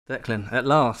Declan, at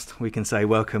last we can say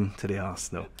welcome to the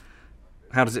Arsenal.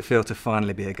 How does it feel to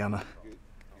finally be a Gunner?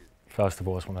 First of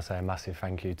all, I just want to say a massive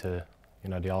thank you to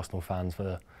the Arsenal fans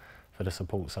for the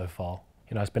support so far.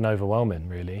 It's been overwhelming,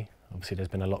 really. Obviously, there's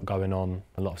been a lot going on,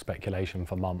 a lot of speculation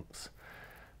for months.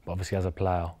 But obviously, as a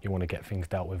player, you want to get things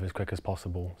dealt with as quick as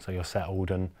possible, so you're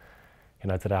settled. And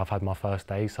today I've had my first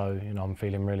day, so I'm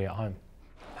feeling really at home.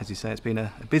 As you say, it's been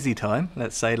a busy time,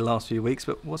 let's say, the last few weeks,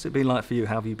 but what's it been like for you?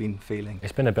 How have you been feeling?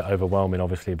 It's been a bit overwhelming,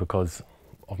 obviously, because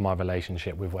of my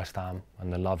relationship with West Ham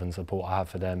and the love and support I have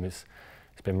for them. It's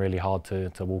been really hard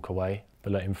to walk away.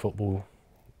 But look, in football,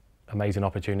 amazing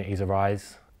opportunities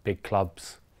arise. Big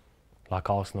clubs like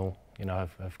Arsenal,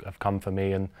 have come for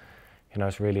me, and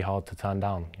it's really hard to turn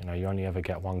down. You only ever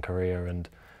get one career, and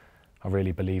I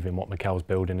really believe in what Mikel's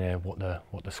building here, what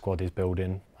the squad is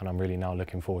building, and I'm really now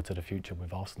looking forward to the future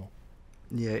with Arsenal.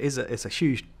 Yeah, it's a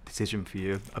huge decision for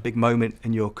you, a big moment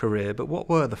in your career, but what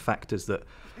were the factors that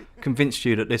convinced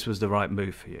you that this was the right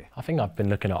move for you? I think I've been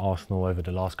looking at Arsenal over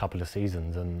the last couple of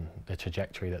seasons and the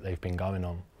trajectory that they've been going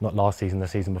on. Not last season, the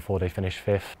season before they finished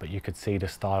fifth, but you could see the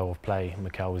style of play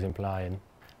Mikel was implying.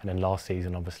 And then last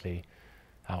season, obviously,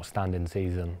 outstanding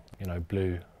season,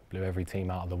 blew every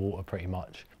team out of the water pretty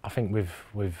much. I think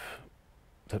with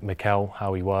Mikel,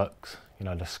 how he works,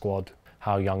 the squad,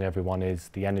 how young everyone is,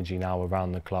 the energy now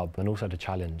around the club, and also the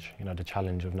challenge, the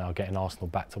challenge of now getting Arsenal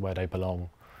back to where they belong.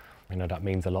 That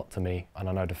means a lot to me, and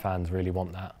I know the fans really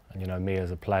want that. And me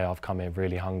as a player, I've come here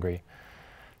really hungry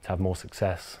to have more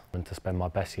success and to spend my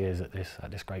best years at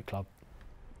this great club.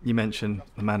 You mentioned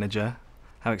the manager.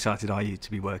 How excited are you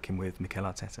to be working with Mikel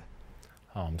Arteta?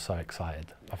 Oh, I'm so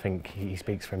excited. I think he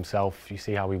speaks for himself. You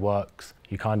see how he works.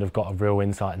 You kind of got a real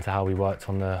insight into how he worked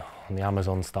on the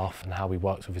Amazon stuff and how he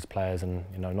works with his players, and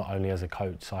not only as a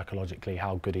coach, psychologically,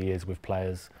 how good he is with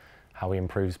players, how he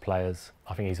improves players.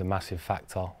 I think he's a massive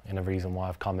factor in the reason why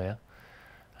I've come here.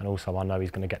 And also I know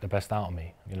he's going to get the best out of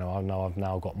me. I know I've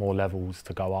now got more levels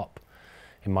to go up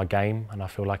in my game, and I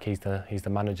feel like he's the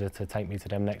manager to take me to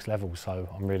them next levels. So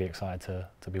I'm really excited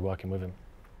to be working with him.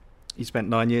 You spent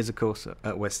 9 years, of course,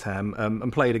 at West Ham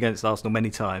and played against Arsenal many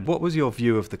times. What was your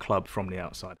view of the club from the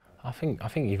outside? I think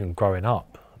even growing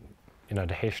up,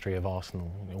 the history of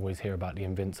Arsenal, you always hear about the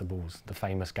Invincibles, the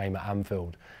famous game at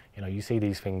Anfield. You see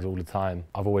these things all the time.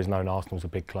 I've always known Arsenal's a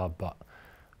big club, but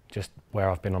just where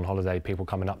I've been on holiday, people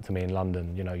coming up to me in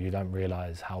London, you don't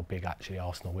realise how big actually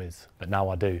Arsenal is. But now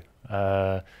I do.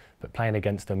 But playing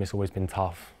against them, it's always been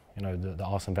tough. The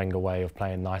Arsene Wenger way of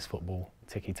playing nice football,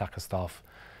 tiki-taka stuff,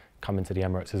 coming to the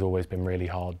Emirates has always been really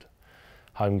hard.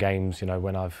 Home games,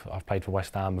 when I've played for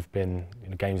West Ham, have been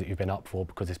games that you've been up for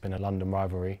because it's been a London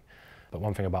rivalry. But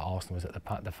one thing about Arsenal is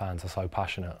that the fans are so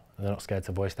passionate and they're not scared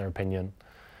to voice their opinion,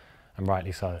 and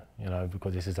rightly so,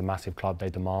 because this is a massive club, they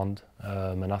demand,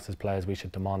 and us as players, we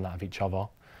should demand that of each other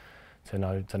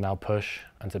to now push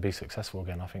and to be successful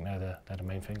again. I think they're the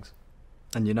main things.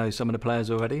 And some of the players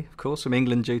already, of course, from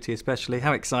England duty especially.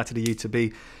 How excited are you to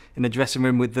be in the dressing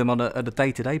room with them on a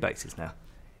day-to-day basis now?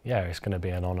 Yeah, it's going to be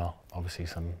an honour. Obviously,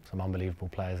 some unbelievable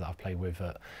players that I've played with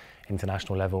at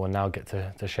international level, and now get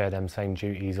to share them same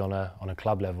duties on a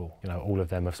club level. All of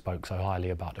them have spoke so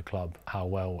highly about the club, how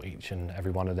well each and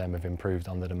every one of them have improved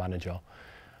under the manager.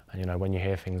 And when you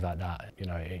hear things like that,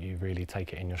 you really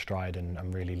take it in your stride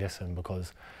and really listen,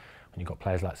 because when you've got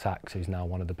players like Saks, who's now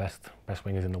one of the best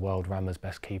wingers in the world, Rama's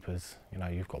best keepers.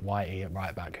 You've got Whitey at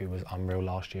right back, who was unreal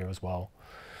last year as well.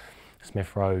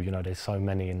 Smith Rowe, there's so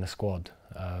many in the squad,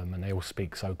 and they all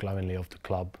speak so glowingly of the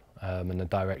club and the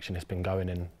direction it's been going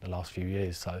in the last few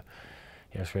years. So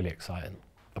yeah, it's really exciting.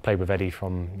 I played with Eddie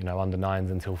from under 9s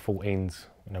until 14s.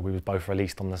 We was both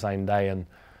released on the same day, and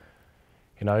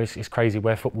it's crazy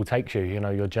where football takes you.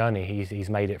 Your journey. He's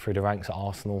made it through the ranks at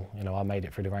Arsenal. I made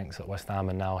it through the ranks at West Ham,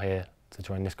 and now here to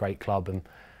join this great club, and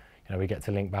we get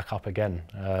to link back up again.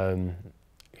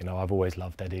 I've always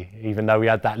loved Eddie, even though we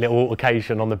had that little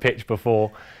altercation on the pitch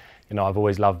before. I've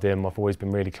always loved him. I've always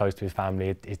been really close to his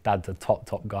family. His dad's a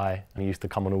top guy, and he used to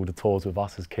come on all the tours with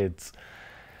us as kids.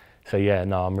 So yeah,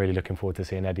 no, I'm really looking forward to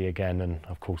seeing Eddie again, and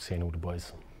of course seeing all the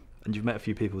boys. And you've met a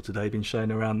few people today, been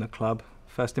shown around the club.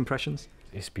 First impressions?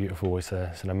 It's beautiful. It's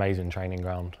an amazing training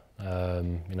ground.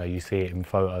 You see it in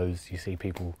photos. You see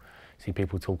people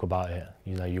talk about it.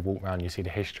 You walk around, you see the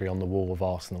history on the wall of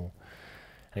Arsenal,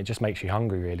 and it just makes you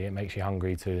hungry. Really, it makes you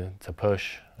hungry to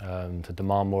push, to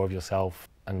demand more of yourself.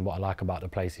 And what I like about the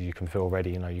place is you can feel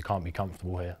ready. You can't be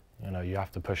comfortable here. You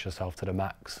have to push yourself to the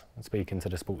max. And speaking to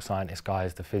the sports scientist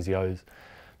guys, the physios,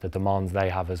 the demands they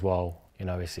have as well.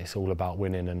 It's all about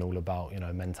winning and all about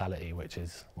mentality, which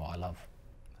is what I love.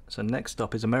 So next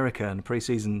stop is America and a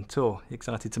pre-season tour. You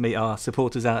excited to meet our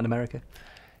supporters out in America?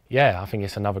 Yeah, I think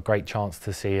it's another great chance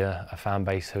to see a fan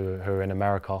base who are in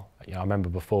America. You know, I remember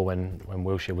before when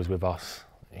Wilshere was with us,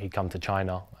 he'd come to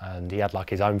China and he had like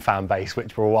his own fan base,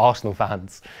 which were all Arsenal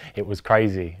fans. It was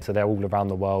crazy. So they're all around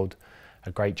the world.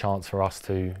 A great chance for us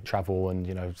to travel and,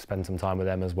 you know, spend some time with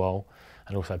them as well,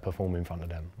 and also perform in front of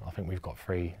them. I think we've got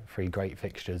three great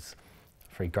fixtures,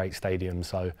 3 great stadiums.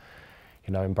 So,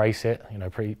 you know, embrace it. You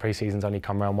know, pre-seasons only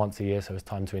come around once a year, so it's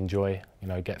time to enjoy, you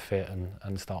know, get fit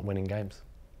and start winning games.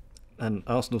 And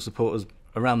Arsenal supporters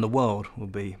around the world will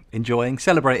be enjoying,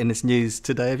 celebrating this news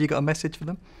today. Have you got a message for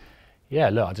them? Yeah,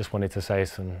 look, I just wanted to say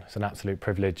it's an absolute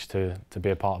privilege to be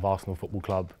a part of Arsenal Football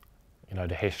Club. You know,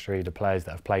 the history, the players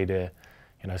that have played here,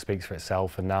 you know, speaks for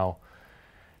itself. And now,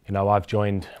 you know, I've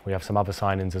joined. We have some other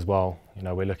signings as well. You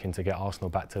know, we're looking to get Arsenal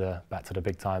back to the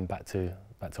big time, back to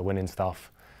winning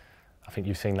stuff. I think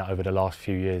you've seen that over the last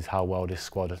few years, how well this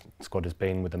squad has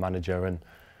been with the manager, and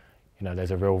you know, there's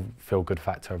a real feel-good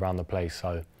factor around the place.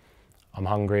 So I'm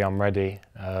hungry, I'm ready.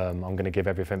 I'm going to give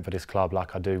everything for this club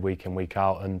like I do week in, week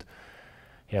out, and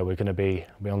yeah, we're going to be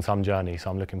on some journey. So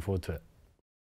I'm looking forward to it.